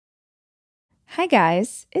Hi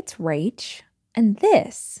guys, it's Rach, and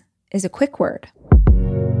this is a quick word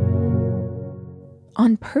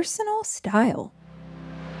on personal style.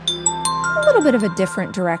 A little bit of a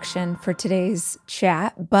different direction for today's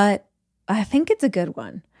chat, but I think it's a good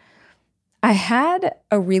one. I had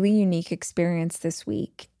a really unique experience this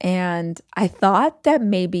week, and I thought that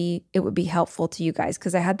maybe it would be helpful to you guys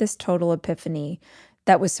because I had this total epiphany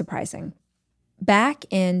that was surprising. Back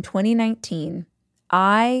in 2019,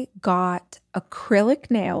 I got acrylic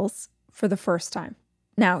nails for the first time.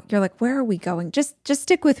 Now, you're like, where are we going? Just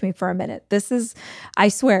stick with me for a minute. I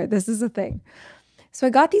swear, this is a thing. So I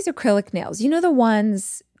got these acrylic nails. You know the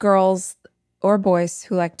ones girls or boys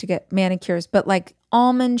who like to get manicures, but like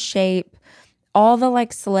almond shape, all the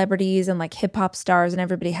like celebrities and like hip hop stars and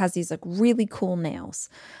everybody has these like really cool nails.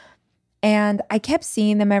 And I kept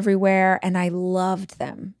seeing them everywhere and I loved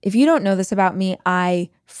them. If you don't know this about me,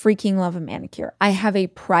 I freaking love a manicure. I have a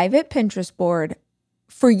private Pinterest board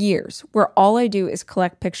for years where all I do is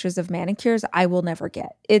collect pictures of manicures I will never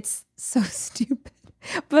get. It's so stupid.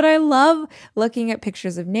 But I love looking at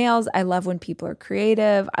pictures of nails. I love when people are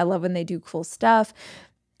creative. I love when they do cool stuff.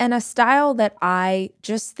 And a style that I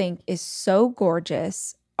just think is so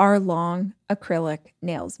gorgeous are long acrylic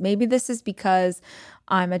nails. Maybe this is because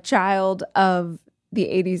I'm a child of the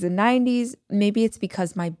 80s and 90s. Maybe it's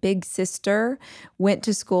because my big sister went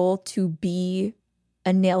to school to be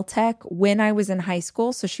a nail tech when I was in high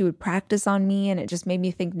school. So she would practice on me and it just made me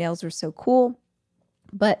think nails were so cool.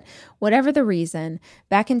 But whatever the reason,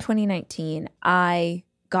 back in 2019, I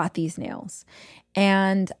got these nails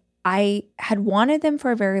and I had wanted them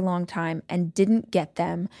for a very long time and didn't get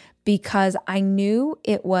them because I knew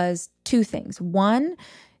it was two things. One,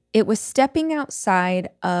 it was stepping outside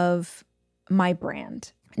of my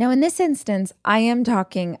brand. Now, in this instance, I am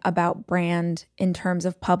talking about brand in terms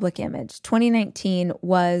of public image. 2019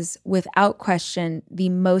 was, without question, the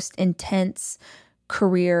most intense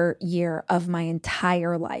career year of my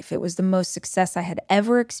entire life. It was the most success I had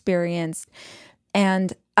ever experienced.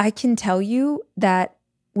 And I can tell you that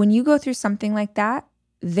when you go through something like that,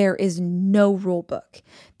 there is no rule book.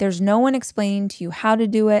 There's no one explaining to you how to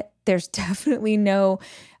do it. There's definitely no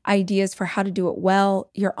ideas for how to do it well.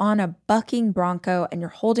 You're on a bucking bronco and you're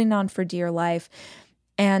holding on for dear life.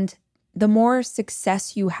 And the more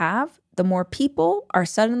success you have, the more people are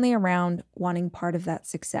suddenly around wanting part of that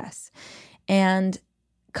success. And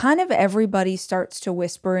kind of everybody starts to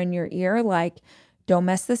whisper in your ear, like, don't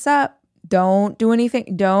mess this up. Don't do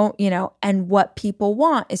anything. And what people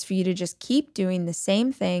want is for you to just keep doing the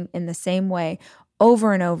same thing in the same way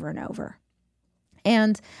over and over and over.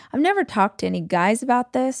 And I've never talked to any guys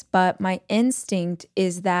about this, but my instinct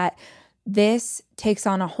is that this takes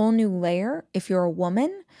on a whole new layer if you're a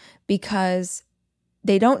woman, because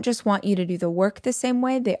they don't just want you to do the work the same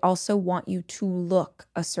way, they also want you to look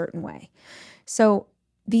a certain way. So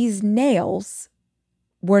these nails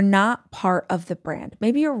were not part of the brand.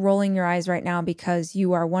 Maybe you're rolling your eyes right now because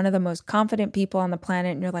you are one of the most confident people on the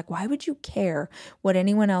planet and you're like, why would you care what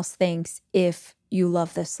anyone else thinks if you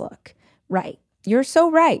love this look? Right. You're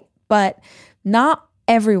so right. But not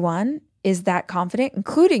everyone is that confident,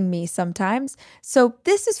 including me sometimes. So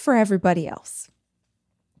this is for everybody else.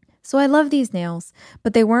 So I love these nails,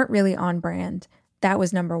 but they weren't really on brand. That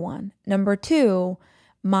was number one. Number two,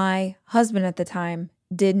 my husband at the time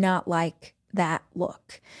did not like that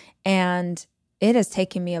look. And it has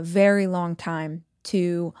taken me a very long time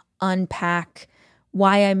to unpack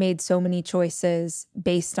why I made so many choices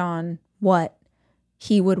based on what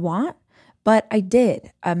he would want. But I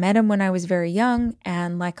did. I met him when I was very young.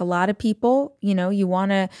 And like a lot of people, you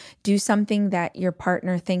want to do something that your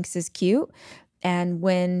partner thinks is cute. And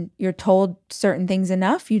when you're told certain things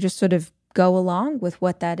enough, you just sort of go along with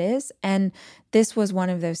what that is. And this was one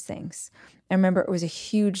of those things. I remember it was a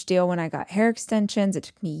huge deal when I got hair extensions. It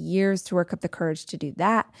took me years to work up the courage to do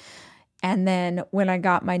that. And then when I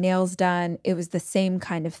got my nails done, it was the same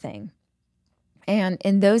kind of thing. And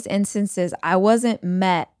in those instances, I wasn't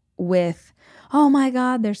met with, oh my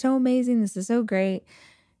God, they're so amazing. This is so great,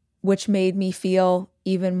 which made me feel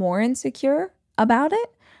even more insecure about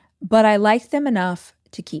it. But I liked them enough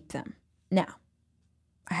to keep them. Now,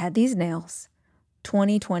 I had these nails.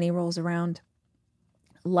 2020 rolls around.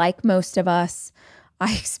 Like most of us,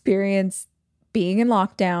 I experienced being in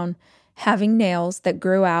lockdown, having nails that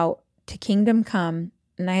grew out to kingdom come,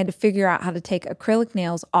 and I had to figure out how to take acrylic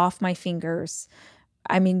nails off my fingers.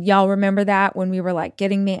 I mean, y'all remember that when we were like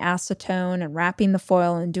getting the acetone and wrapping the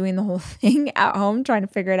foil and doing the whole thing at home, trying to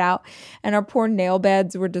figure it out. And our poor nail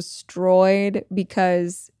beds were destroyed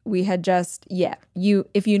because we had just,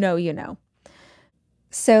 if you know, you know.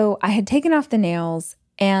 So I had taken off the nails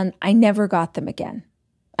and I never got them again.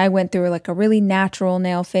 I went through like a really natural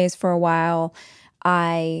nail phase for a while.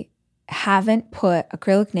 I haven't put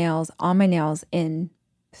acrylic nails on my nails in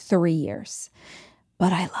 3 years,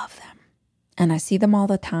 but I love them. And I see them all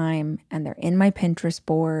the time, and they're in my Pinterest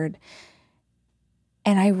board.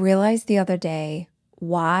 And I realized the other day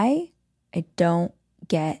why I don't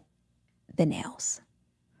get the nails.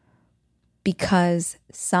 Because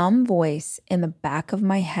some voice in the back of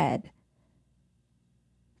my head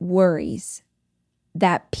worries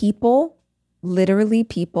that people, literally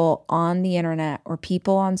people on the internet or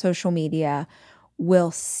people on social media,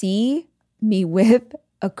 will see me with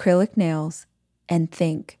acrylic nails and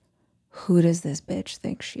think, who does this bitch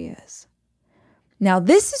think she is? Now,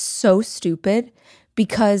 this is so stupid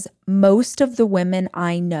because most of the women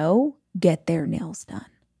I know get their nails done.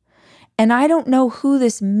 And I don't know who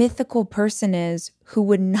this mythical person is who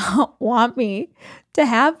would not want me to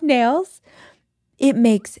have nails. It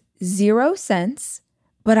makes zero sense,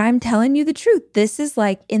 but I'm telling you the truth. This is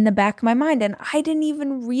like in the back of my mind, and I didn't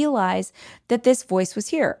even realize that this voice was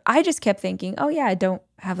here. I just kept thinking, oh yeah, I don't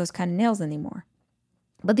have those kind of nails anymore.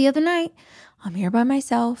 But the other night, I'm here by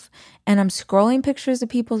myself and I'm scrolling pictures of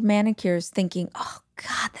people's manicures thinking, oh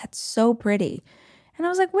God, that's so pretty. And I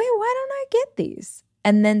was like, wait, why don't I get these?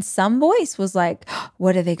 And then some voice was like,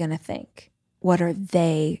 what are they going to think? What are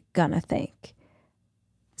they going to think?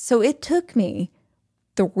 So it took me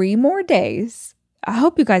 3 more days. I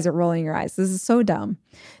hope you guys are rolling your eyes. This is so dumb.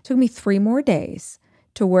 It took me 3 more days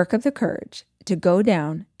to work up the courage to go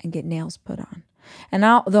down and get nails put on. And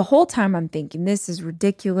the whole time I'm thinking, this is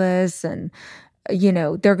ridiculous. And,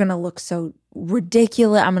 they're going to look so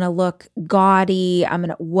ridiculous. I'm going to look gaudy. I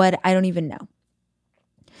don't even know.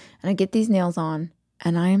 And I get these nails on,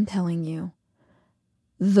 and I am telling you,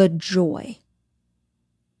 the joy.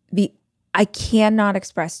 I cannot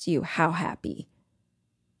express to you how happy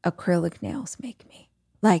acrylic nails make me.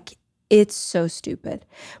 Like, it's so stupid.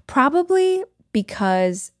 Probably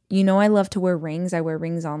because, I love to wear rings. I wear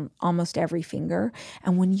rings on almost every finger.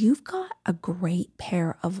 And when you've got a great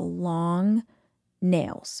pair of long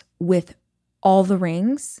nails with all the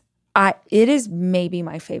rings, it is maybe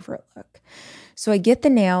my favorite look. So I get the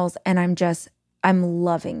nails and I'm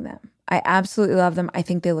loving them. I absolutely love them. I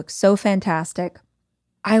think they look so fantastic.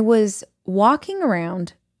 I was walking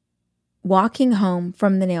home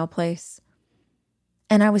from the nail place,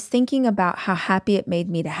 and I was thinking about how happy it made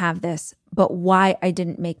me to have this, but why I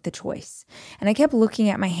didn't make the choice. And I kept looking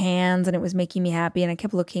at my hands, and it was making me happy, and I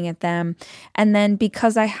kept looking at them. And then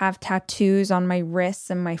because I have tattoos on my wrists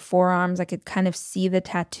and my forearms, I could kind of see the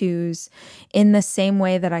tattoos in the same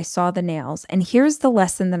way that I saw the nails. And here's the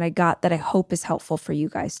lesson that I got that I hope is helpful for you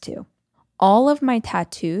guys too. All of my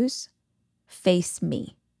tattoos face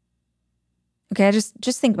me. Okay,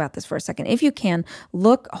 just think about this for a second. If you can,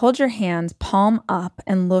 hold your hands palm up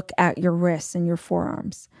and look at your wrists and your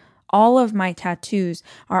forearms. All of my tattoos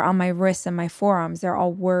are on my wrists and my forearms. They're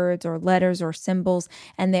all words or letters or symbols,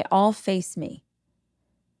 and they all face me.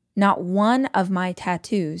 Not one of my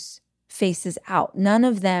tattoos faces out. None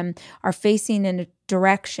of them are facing in a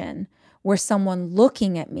direction where someone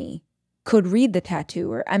looking at me could read the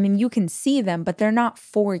tattoo. Or, you can see them, but they're not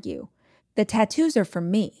for you. The tattoos are for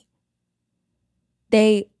me.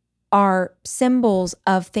 They are symbols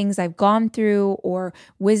of things I've gone through or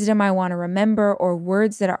wisdom I want to remember or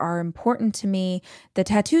words that are important to me. The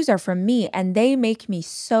tattoos are from me, and they make me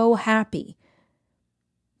so happy.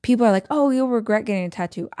 People are like, oh, you'll regret getting a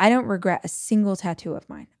tattoo. I don't regret a single tattoo of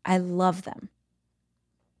mine. I love them.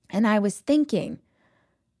 And I was thinking,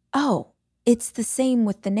 oh, it's the same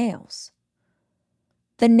with the nails.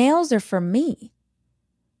 The nails are for me.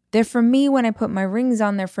 They're for me when I put my rings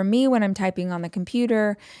on. They're for me when I'm typing on the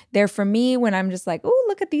computer. They're for me when I'm just like, oh,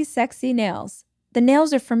 look at these sexy nails. The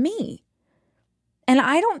nails are for me. And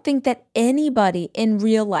I don't think that anybody in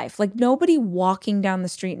real life, like nobody walking down the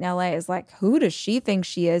street in LA is like, who does she think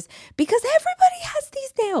she is? Because everybody has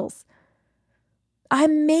these nails.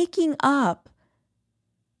 I'm making up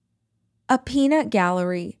a peanut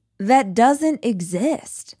gallery that doesn't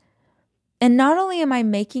exist. And not only am I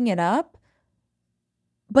making it up,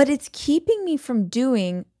 but it's keeping me from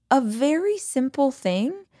doing a very simple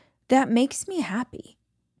thing that makes me happy.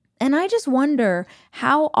 And I just wonder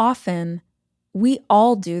how often we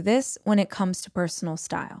all do this when it comes to personal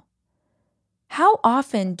style. How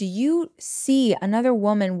often do you see another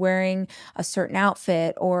woman wearing a certain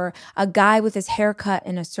outfit or a guy with his hair cut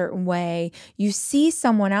in a certain way? You see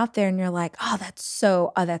someone out there and you're like, oh, that's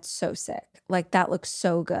so sick. Like that looks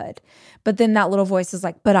so good. But then that little voice is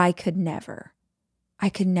like, but I could never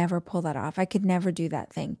pull that off. I could never do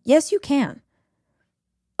that thing. Yes, you can.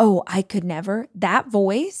 oh, I could never. That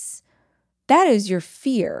voice, that is your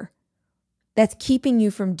fear that's keeping you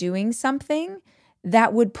from doing something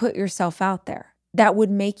that would put yourself out there, that would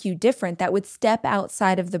make you different, that would step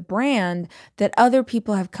outside of the brand that other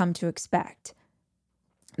people have come to expect.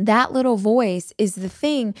 That little voice is the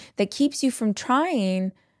thing that keeps you from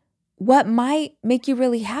trying what might make you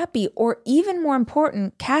really happy, or even more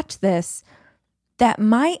important, catch this, that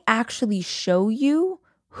might actually show you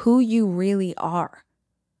who you really are.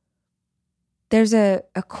 There's a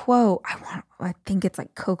quote, I think it's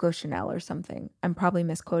like Coco Chanel or something. I'm probably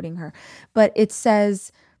misquoting her, but it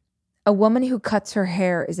says, a woman who cuts her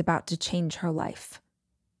hair is about to change her life.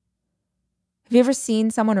 Have you ever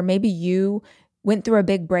seen someone, or maybe you went through a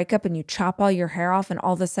big breakup and you chop all your hair off and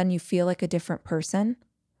all of a sudden you feel like a different person?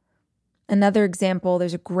 Another example,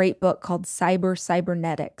 there's a great book called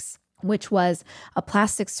Cybernetics, which was a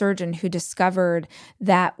plastic surgeon who discovered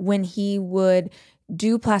that when he would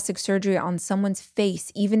do plastic surgery on someone's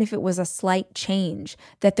face, even if it was a slight change,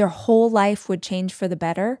 that their whole life would change for the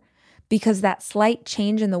better, because that slight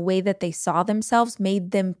change in the way that they saw themselves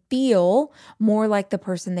made them feel more like the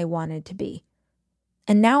person they wanted to be.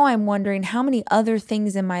 And now I'm wondering, how many other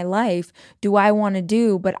things in my life do I want to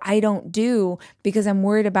do, but I don't do because I'm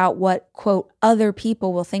worried about what, quote, other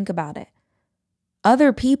people will think about it.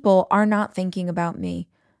 Other people are not thinking about me.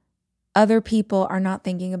 Other people are not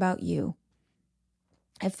thinking about you.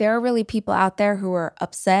 If there are really people out there who are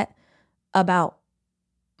upset about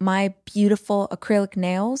my beautiful acrylic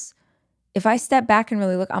nails, if I step back and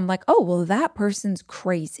really look, I'm like, oh, well, that person's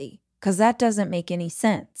crazy, because that doesn't make any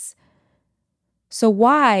sense. So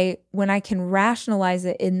why, when I can rationalize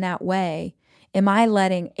it in that way, am I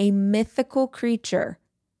letting a mythical creature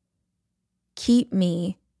keep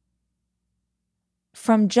me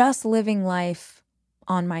from just living life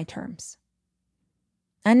on my terms?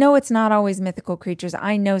 I know it's not always mythical creatures.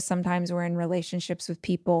 I know sometimes we're in relationships with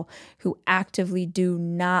people who actively do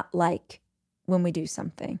not like when we do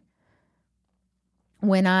something.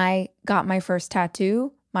 When I got my first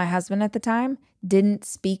tattoo, my husband at the time didn't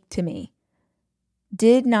speak to me.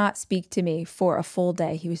 Did not speak to me for a full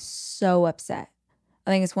day. He was so upset.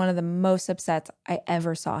 I think it's one of the most upset I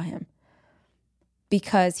ever saw him,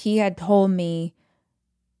 because he had told me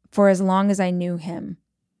for as long as I knew him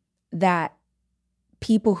that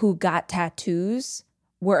people who got tattoos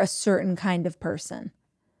were a certain kind of person.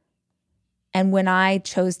 And when I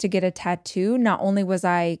chose to get a tattoo, not only was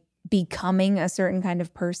I becoming a certain kind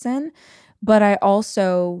of person, but I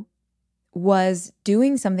also was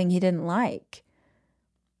doing something he didn't like.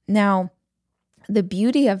 Now, the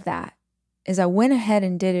beauty of that is I went ahead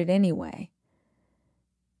and did it anyway.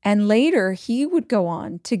 And later he would go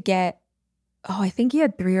on to get, I think he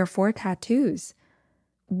had 3 or 4 tattoos.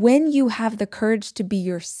 When you have the courage to be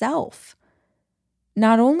yourself,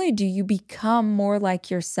 not only do you become more like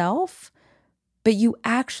yourself, but you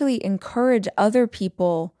actually encourage other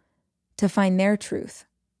people to find their truth.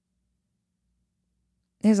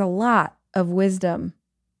 There's a lot of wisdom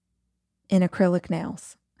in acrylic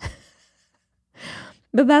nails.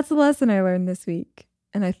 But that's the lesson I learned this week.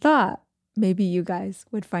 And I thought maybe you guys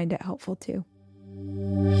would find it helpful too.